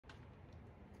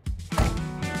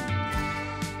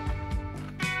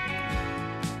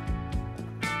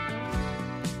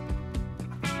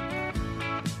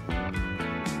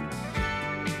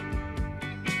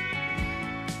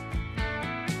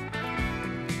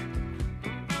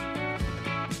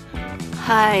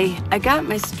Hi, I got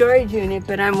my storage unit,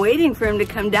 but I'm waiting for him to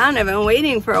come down. I've been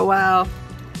waiting for a while.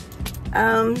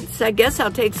 So I guess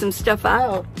I'll take some stuff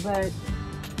out, but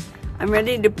I'm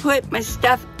ready to put my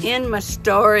stuff in my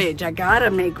storage. I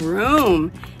gotta make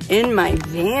room in my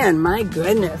van. My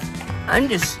goodness, I'm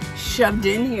just shoved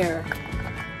in here.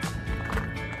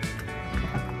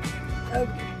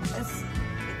 Okay, let's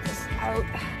get this out.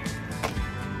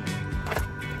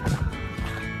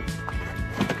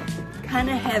 Kind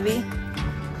of heavy.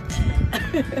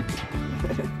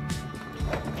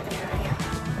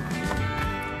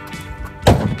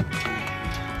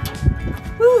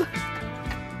 Whew.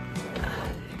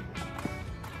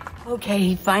 Okay,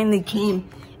 he finally came.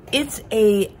 It's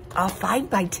a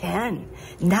 5x10.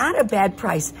 Not a bad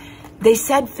price. They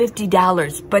said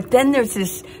 $50, but then there's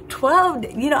this 12,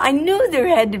 I knew there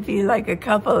had to be like a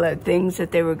couple of things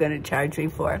that they were going to charge me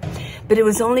for, but it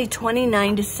was only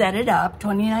 $29 to set it up,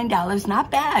 $29, not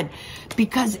bad,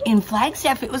 because in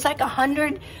Flagstaff, it was like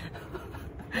 100,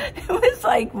 it was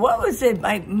like, what was it?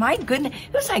 My goodness,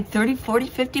 it was like 30, 40,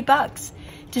 50 bucks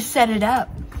to set it up.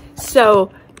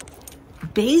 So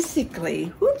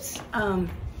basically, whoops, and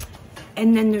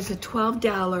then there's a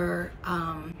 $12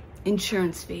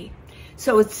 insurance fee.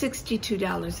 So it's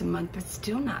 $62 a month, but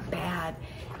still not bad.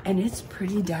 And it's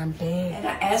pretty darn big. And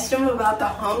I asked him about the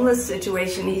homeless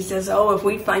situation. He says, oh, if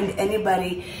we find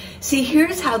anybody. See,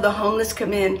 here's how the homeless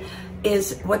come in,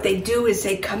 is what they do is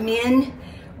they come in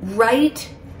right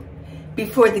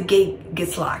before the gate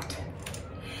gets locked.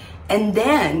 And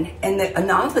then, an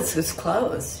office was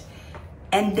closed.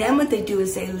 And then what they do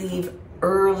is they leave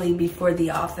early before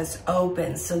the office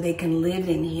opens so they can live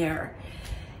in here.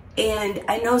 And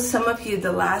I know some of you,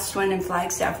 the last one in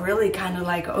Flagstaff, really kind of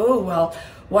like, oh, well,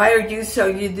 why are you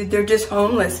so, they're just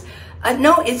homeless.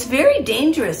 No, it's very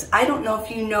dangerous. I don't know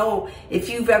if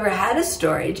you've ever had a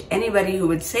storage, anybody who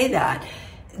would say that.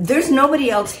 There's nobody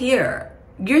else here.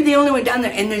 You're the only one down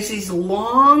there. And there's these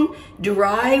long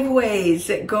driveways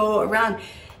that go around.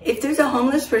 If there's a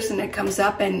homeless person that comes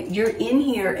up and you're in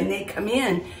here and they come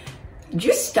in,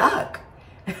 you're stuck.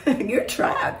 You're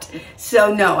trapped.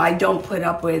 So no, I don't put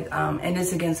up with, and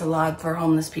it's against the law for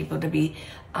homeless people to be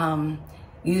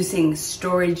using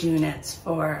storage units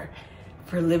for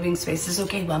living spaces.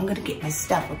 Okay, well, I'm gonna get my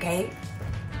stuff, okay?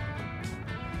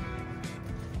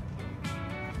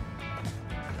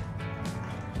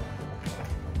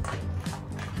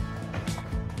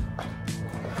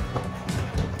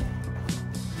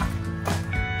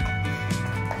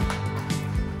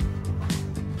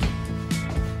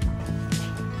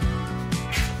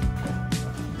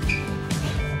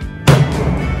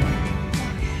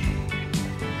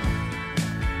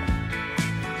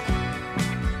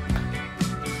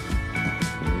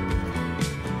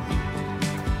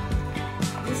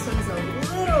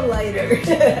 Lighter.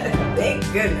 Thank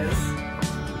goodness.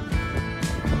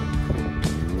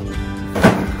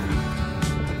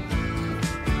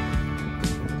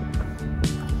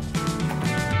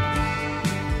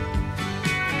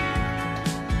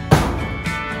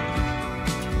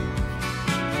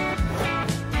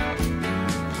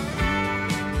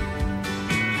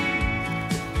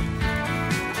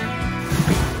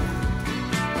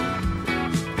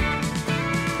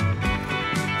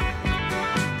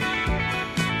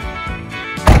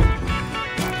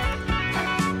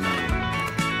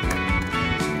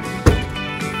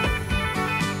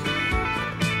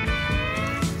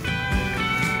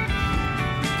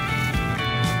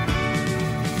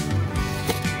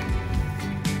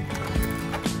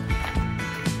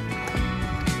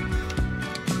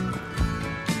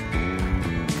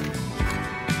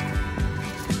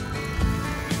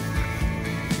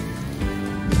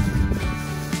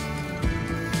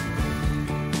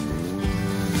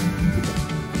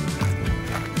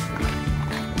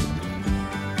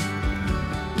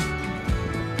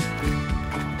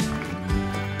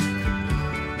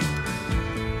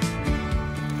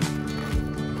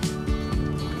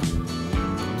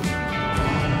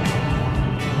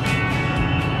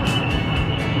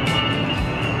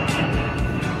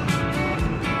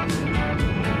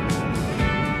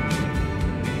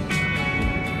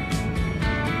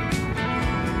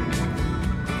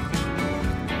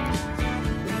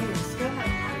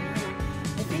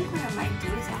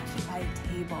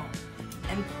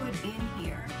 And put in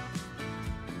here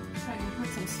so I can put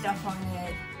some stuff on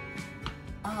it.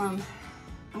 I'm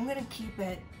gonna keep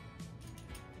it.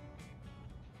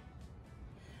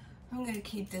 I'm gonna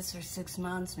keep this for 6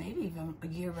 months, maybe even a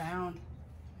year round,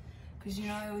 because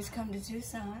I always come to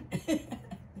Tucson.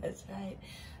 That's right.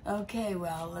 Okay,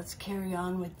 well, let's carry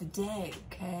on with the day,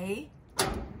 okay?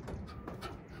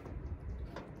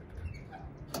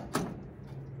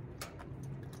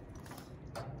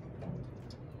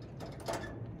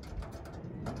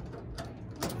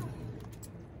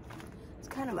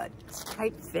 wallet. It's a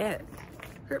tight fit.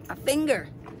 Hurt my finger.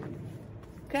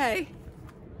 Okay.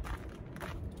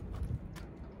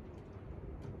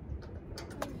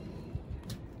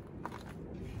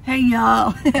 Hey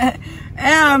y'all.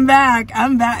 I'm back.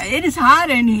 It is hot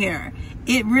in here.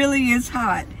 It really is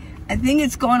hot. I think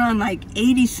it's going on like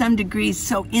 80 some degrees.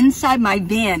 So inside my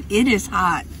van, it is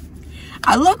hot.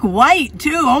 I look white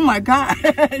too. Oh my gosh.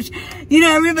 You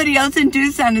know, everybody else in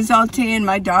Tucson is all tan.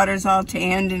 My daughter's all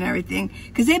tanned and everything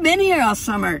because they've been here all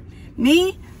summer.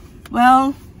 Me?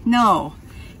 Well, no.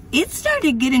 It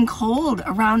started getting cold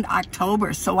around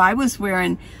October. So I was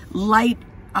wearing light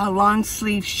long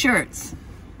sleeve shirts.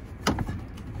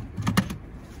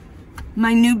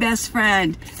 My new best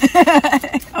friend.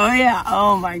 Oh yeah.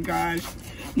 Oh my gosh.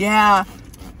 Yeah.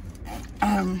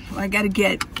 I gotta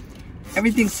get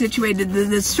everything situated.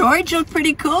 The storage looked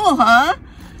pretty cool, huh?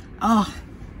 Oh,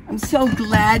 I'm so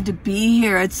glad to be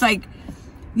here. It's like,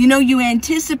 you know, you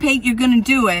anticipate you're gonna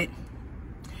do it.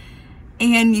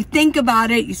 And you think about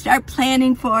it, you start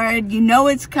planning for it, you know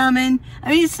it's coming. I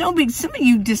mean, it's no big, some of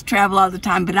you just travel all the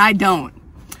time, but I don't.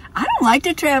 I don't like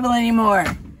to travel anymore.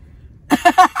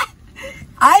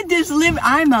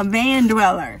 I'm a van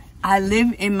dweller. I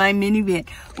live in my minivan.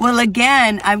 Well,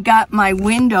 again, I've got my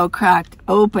window cracked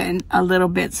open a little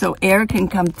bit so air can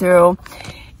come through.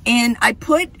 And I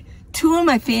put 2 of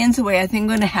my fans away. I think I'm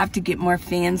going to have to get more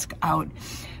fans out.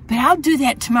 But I'll do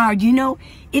that tomorrow. You know,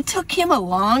 it took him a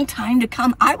long time to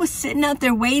come. I was sitting out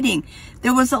there waiting.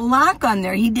 There was a lock on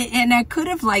there. He did, and I could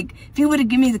have, like, if he would have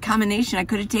given me the combination, I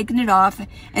could have taken it off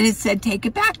and it said take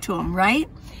it back to him, right?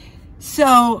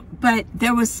 So, but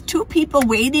there was 2 people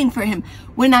waiting for him.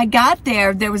 When I got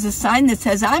there, there was a sign that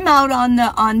says, I'm out on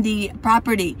the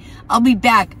property. I'll be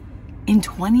back in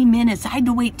 20 minutes. I had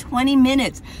to wait 20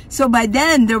 minutes. So by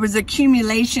then there was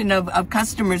accumulation of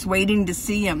customers waiting to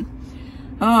see him.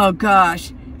 Oh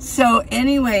gosh. So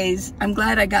anyways, I'm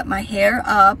glad I got my hair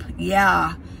up.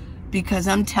 Yeah, because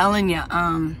I'm telling you,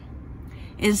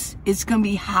 it's going to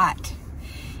be hot.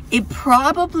 It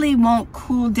probably won't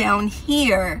cool down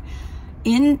here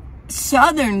in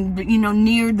southern, you know,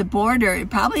 near the border.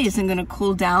 It probably isn't going to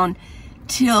cool down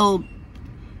till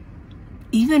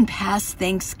even past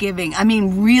Thanksgiving. I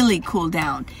mean, really cool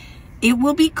down. It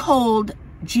will be cold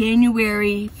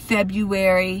January,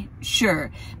 February,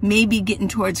 sure, maybe getting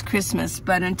towards Christmas,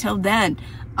 but until then,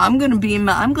 I'm going to be in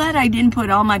I'm glad I didn't put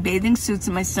all my bathing suits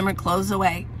and my summer clothes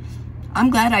away.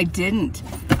 I'm glad I didn't.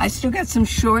 I still got some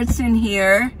shorts in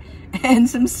here and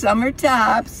some summer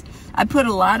tops. I put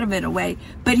a lot of it away.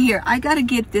 But here, I got to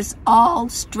get this all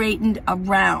straightened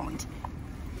around.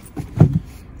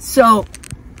 So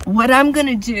what I'm going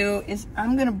to do is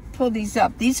I'm going to pull these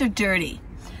up. These are dirty.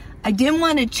 I didn't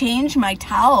want to change my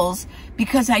towels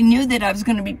because I knew that I was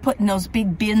going to be putting those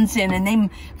big bins in, and they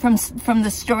from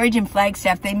the storage in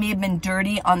Flagstaff, they may have been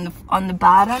dirty on the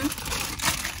bottom.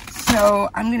 So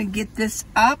I'm going to get this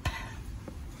up.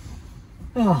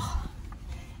 Oh.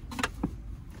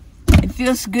 It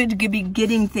feels good to be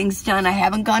getting things done. I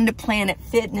haven't gone to Planet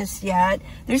Fitness yet.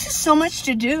 There's just so much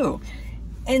to do.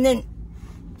 And then,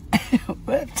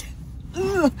 what?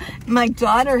 My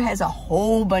daughter has a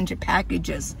whole bunch of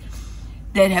packages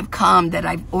that have come that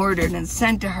I've ordered and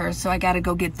sent to her, so I got to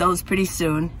go get those pretty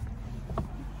soon.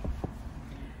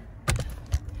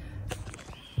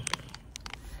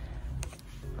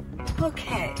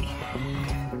 Okay.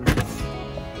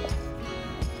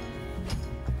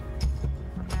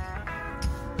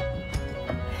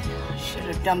 Should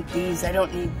have dumped these. I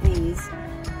don't need these.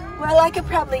 Well, I could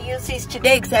probably use these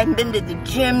today because I haven't been to the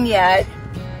gym yet.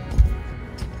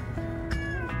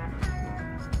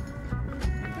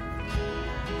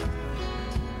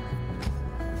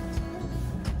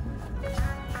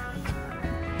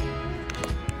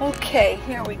 Okay,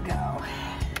 here we go.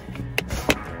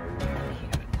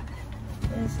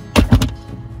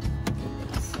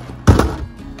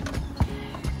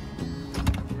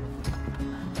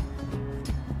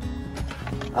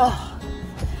 Oh,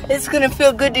 it's gonna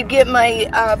feel good to get my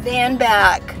van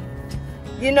back.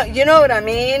 You know what I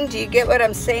mean? Do you get what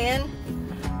I'm saying?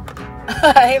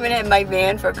 I haven't had my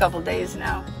van for a couple days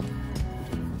now.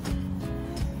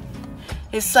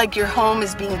 It's like your home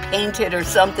is being painted or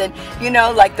something. You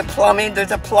know, like the plumbing.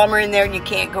 There's a plumber in there and you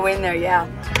can't go in there. Yeah.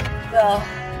 Well,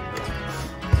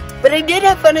 but I did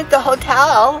have fun at the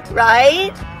hotel,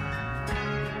 right?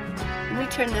 Let me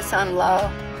turn this on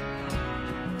low.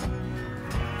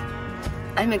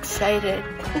 I'm excited.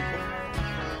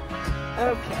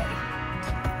 Okay.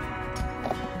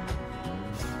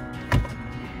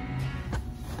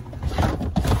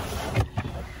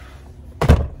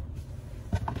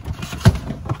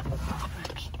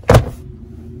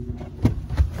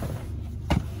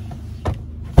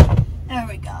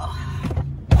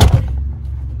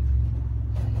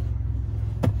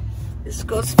 This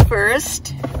goes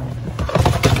first,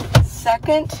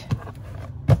 second,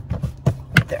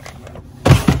 there.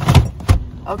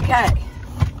 Okay.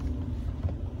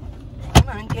 Come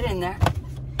on, get in there.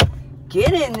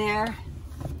 Get in there.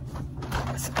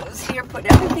 This goes here, put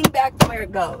everything back where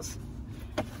it goes.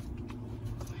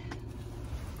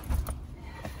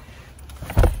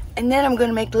 And then I'm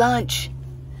gonna make lunch.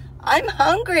 I'm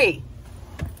hungry.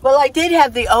 Well, I did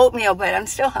have the oatmeal, but I'm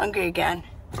still hungry again.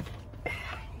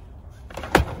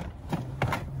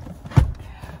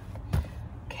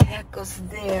 Okay, that goes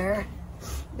there.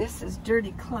 This is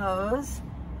dirty clothes.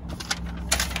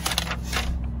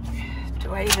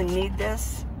 Do I even need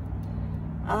this?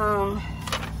 No.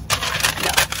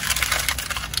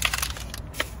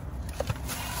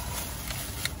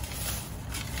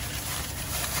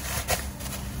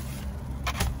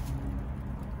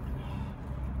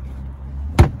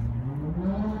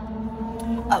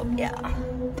 Oh, yeah.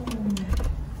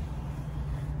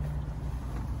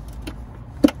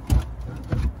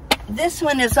 This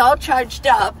one is all charged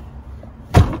up.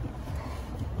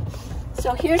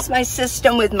 So here's my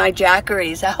system with my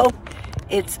jackeries. I hope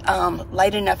it's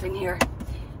light enough in here.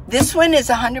 This one is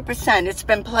 100%. It's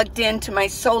been plugged into my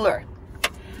solar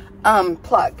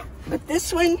plug. But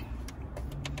this one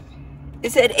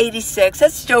is at 86.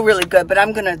 That's still really good, but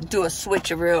I'm gonna do a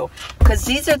switcheroo because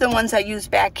these are the ones I use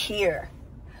back here.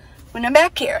 When I'm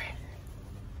back here.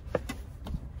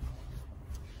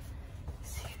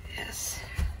 See this.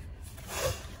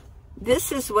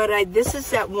 This is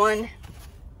that one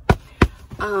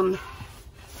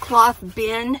cloth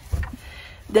bin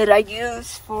that I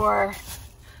use for,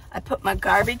 I put my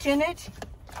garbage in it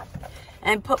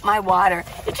and put my water.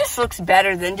 It just looks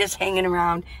better than just hanging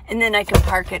around, and then I can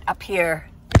park it up here.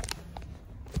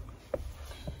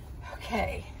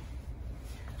 Okay.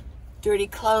 Dirty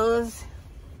clothes.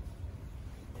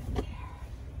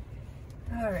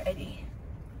 Alrighty.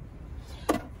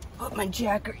 Put my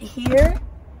jacker here.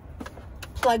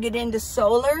 Plug it into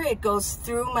solar. It goes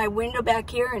through my window back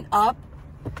here and up.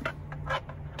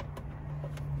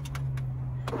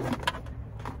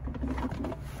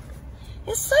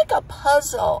 It's like a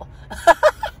puzzle.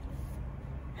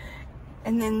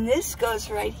 And then this goes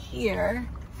right here.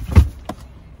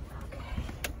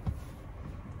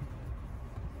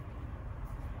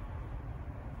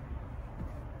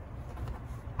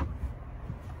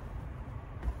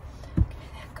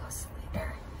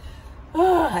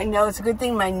 Oh, I know, it's a good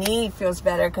thing my knee feels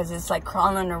better because it's like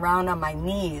crawling around on my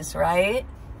knees, right?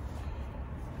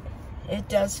 It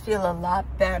does feel a lot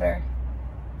better.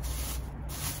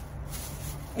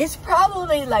 It's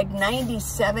probably like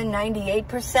 97,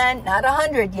 98%, not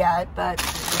 100 yet, but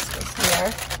this goes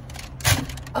here.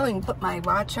 Oh, I can put my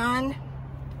watch on.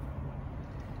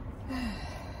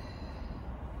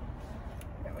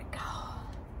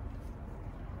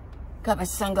 Got my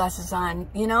sunglasses on.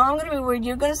 You know, I'm gonna be weird.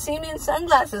 You're gonna see me in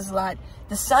sunglasses a lot.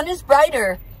 The sun is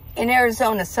brighter in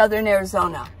Arizona, southern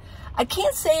Arizona. I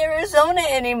can't say Arizona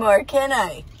anymore, can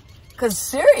I? Because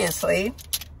seriously,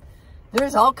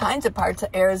 there's all kinds of parts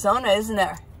of Arizona, isn't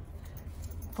there?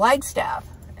 Flagstaff.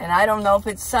 And I don't know if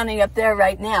it's sunny up there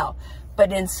right now.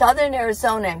 But in southern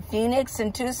Arizona, and Phoenix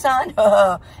and Tucson,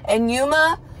 and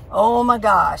Yuma, oh my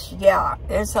gosh, yeah,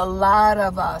 there's a lot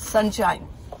of sunshine.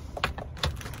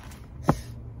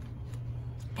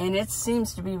 And it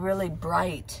seems to be really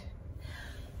bright.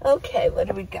 Okay, what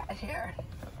do we got here?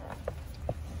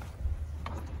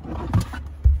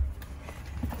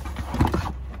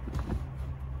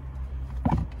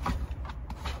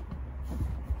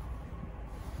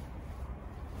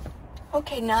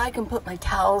 Okay, now I can put my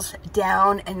towels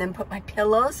down and then put my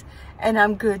pillows, and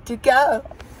I'm good to go.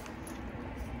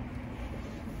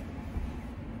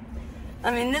 I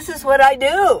mean, this is what I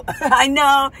do. I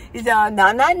know, I'm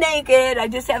not naked. I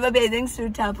just have a bathing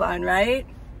suit top on, right?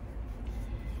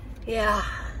 Yeah.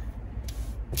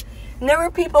 And there were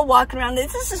people walking around.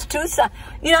 This is Tucson.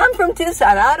 You know, I'm from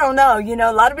Tucson. I don't know. You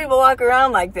know, a lot of people walk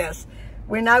around like this.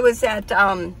 When I was at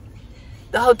the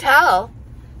hotel,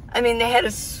 I mean, they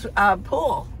had a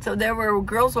pool. So there were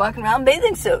girls walking around in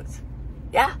bathing suits.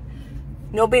 Yeah.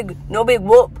 No big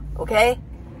whoop, okay?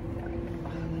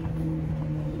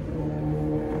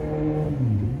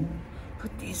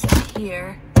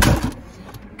 Here.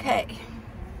 Okay.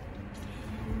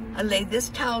 I lay this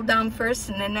towel down first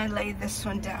and then I lay this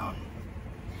one down.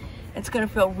 It's going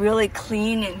to feel really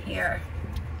clean in here.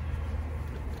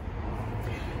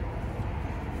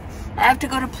 I have to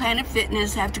go to Planet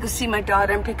Fitness. I have to go see my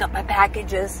daughter and pick up my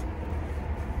packages.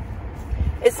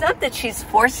 It's not that she's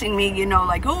forcing me, you know,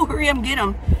 like, oh, hurry up, get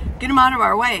them out of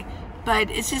our way.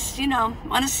 But it's just, you know,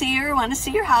 want to see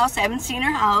her house. I haven't seen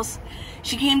her house.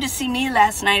 She came to see me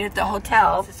last night at the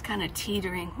hotel. It's kind of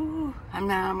teetering. Ooh, I'm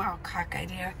all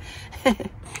cockeyed here. There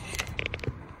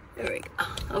we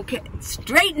go. Okay,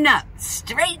 straighten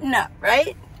up,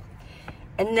 right?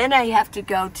 And then I have to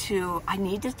go to, I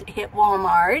need to hit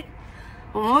Walmart.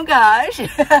 Oh my gosh.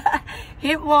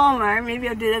 Hit Walmart. Maybe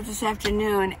I'll do that this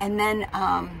afternoon. And then,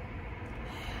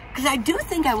 because I do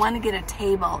think I want to get a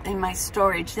table in my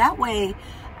storage. That way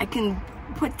I can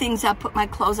put things up, put my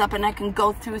clothes up, and I can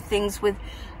go through things with,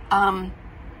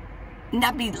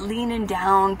 not be leaning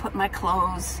down, put my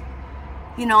clothes,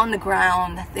 you know, on the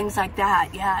ground, things like that.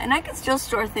 Yeah, and I can still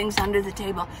store things under the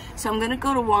table. So I'm going to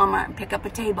go to Walmart and pick up a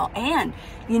table. And,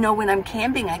 you know, when I'm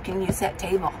camping, I can use that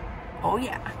table. Oh,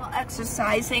 yeah. Well,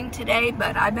 exercising today,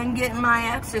 but I've been getting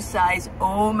my exercise.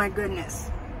 Oh, my goodness.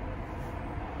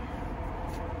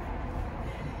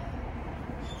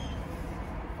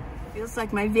 Feels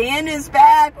like my van is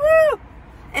back. Woo!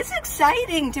 It's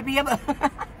exciting to be able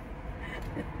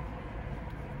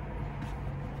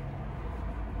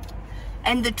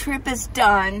and the trip is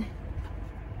done.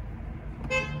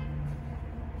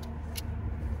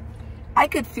 I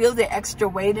could feel the extra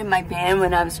weight in my van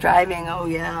when I was driving. Oh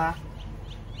yeah,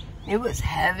 it was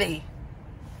heavy.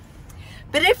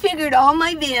 But I figured all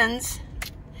my bins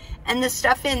and the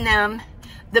stuff in them,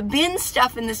 the bin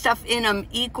stuff and the stuff in them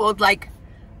equaled like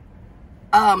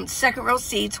second row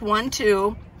seats, 1,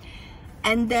 2.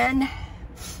 And then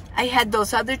I had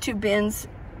those other 2 bins,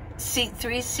 seat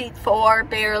 3, seat 4,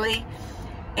 barely.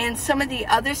 And some of the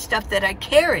other stuff that I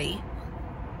carry,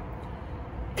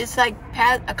 it's like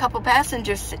a couple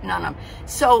passengers sitting on them.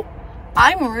 So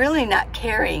I'm really not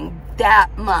carrying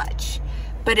that much,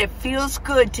 but it feels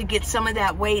good to get some of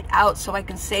that weight out so I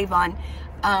can save on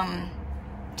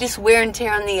just wear and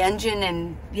tear on the engine.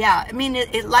 And yeah, I mean,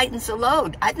 it lightens the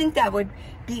load. I think that would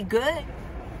be good.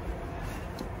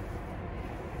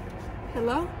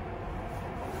 Hello?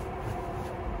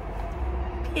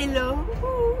 Pillow.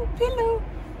 Ooh, pillow.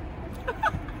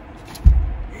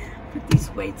 Put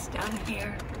these weights down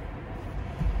here.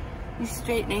 You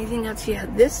straighten anything else? Yeah,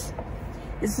 this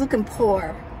is looking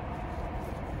poor.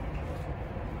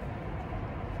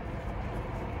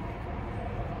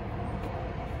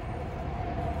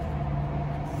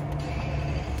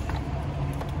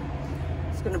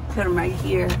 Just gonna put them right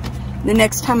here. The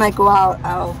next time I go out,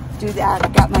 I'll do that. I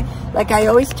got my, like I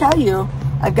always tell you,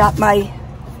 I've got my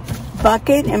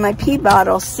bucket and my pee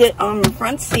bottle sit on the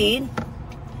front seat.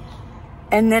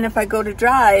 And then if I go to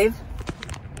drive,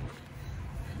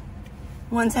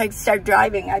 once I start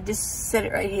driving, I just set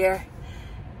it right here.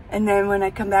 And then when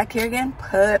I come back here again,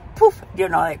 poof, you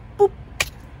know, like boop,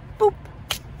 boop.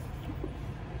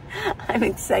 I'm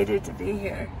excited to be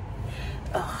here.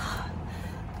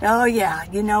 Oh yeah,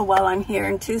 you know, while I'm here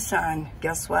in Tucson,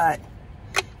 guess what?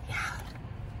 Yeah,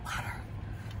 water.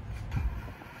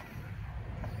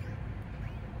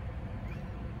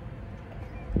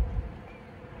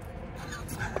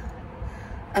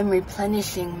 I'm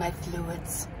replenishing my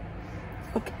fluids.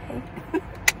 Okay.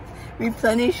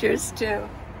 Replenish yours too.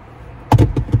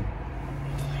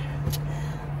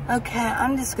 Okay,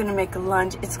 I'm just gonna make a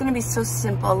lunch. It's gonna be so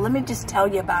simple. Let me just tell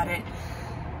you about it.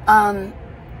 I'm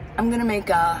gonna make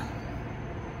I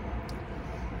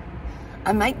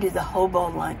might do the hobo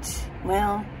lunch.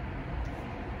 Well,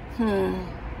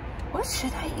 what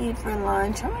should I eat for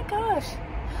lunch? Oh my gosh.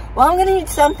 Well, I'm gonna eat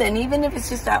something, even if it's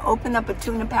just I open up a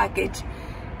tuna package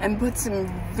and put some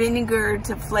vinegar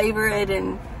to flavor it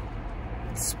and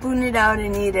spoon it out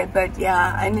and eat it. But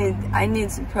yeah, I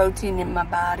need some protein in my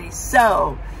body.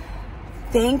 So,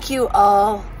 thank you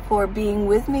all for being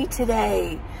with me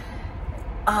today.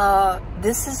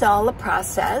 This is all a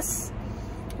process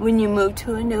when you move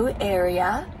to a new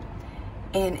area,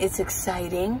 and it's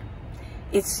exciting.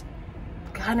 It's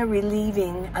kind of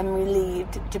relieving. I'm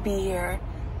relieved to be here.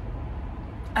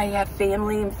 I have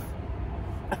family,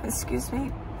 excuse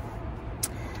me.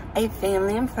 I have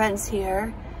family and friends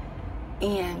here,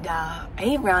 and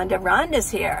hey,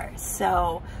 Rhonda's here.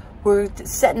 So we're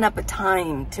setting up a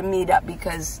time to meet up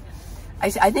because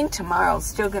I think tomorrow's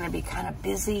still going to be kind of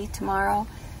busy tomorrow.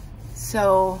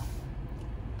 So,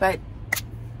 but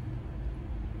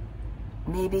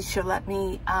maybe she'll let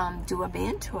me do a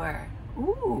band tour.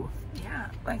 Ooh, yeah,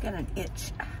 I got an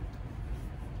itch.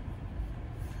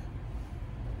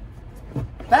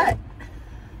 But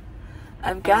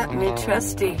I've got my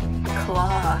trusty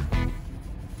claw.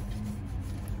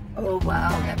 Oh wow,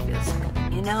 that feels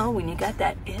good. You know, when you got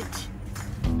that itch,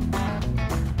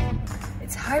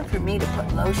 it's hard for me to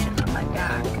put lotion on my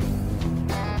back.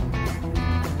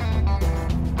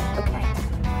 Okay.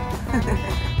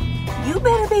 You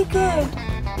better be good.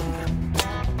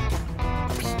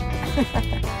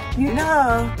 You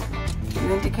know, you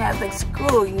went to Catholic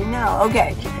school, you know.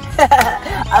 Okay,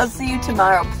 I'll see you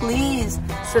tomorrow. Please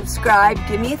subscribe,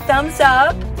 give me a thumbs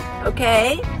up,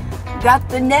 okay? Got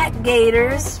the neck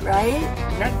gaiters, right?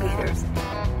 Neck gaiters.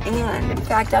 And in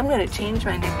fact, I'm gonna change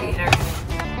my neck gaiters.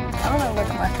 I don't know, look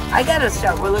at I gotta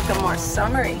start, we're looking more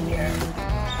summery here.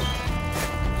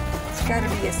 It's gotta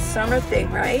be a summer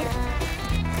thing, right?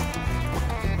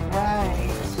 Right.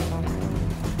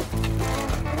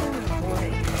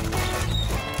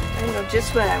 I know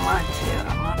just what I want too.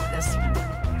 I want this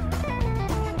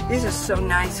one. These are so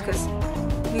nice because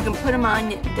you can put them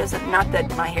on. It doesn't, not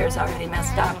that my hair's already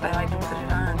messed up, but I can put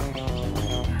it on.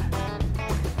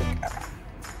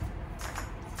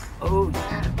 Oh,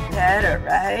 better,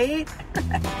 right?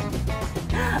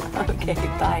 Okay,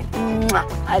 bye.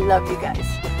 I love you guys.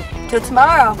 Till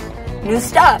tomorrow, new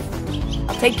stuff.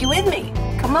 I'll take you with me.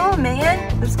 Come on,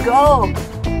 man. Let's go.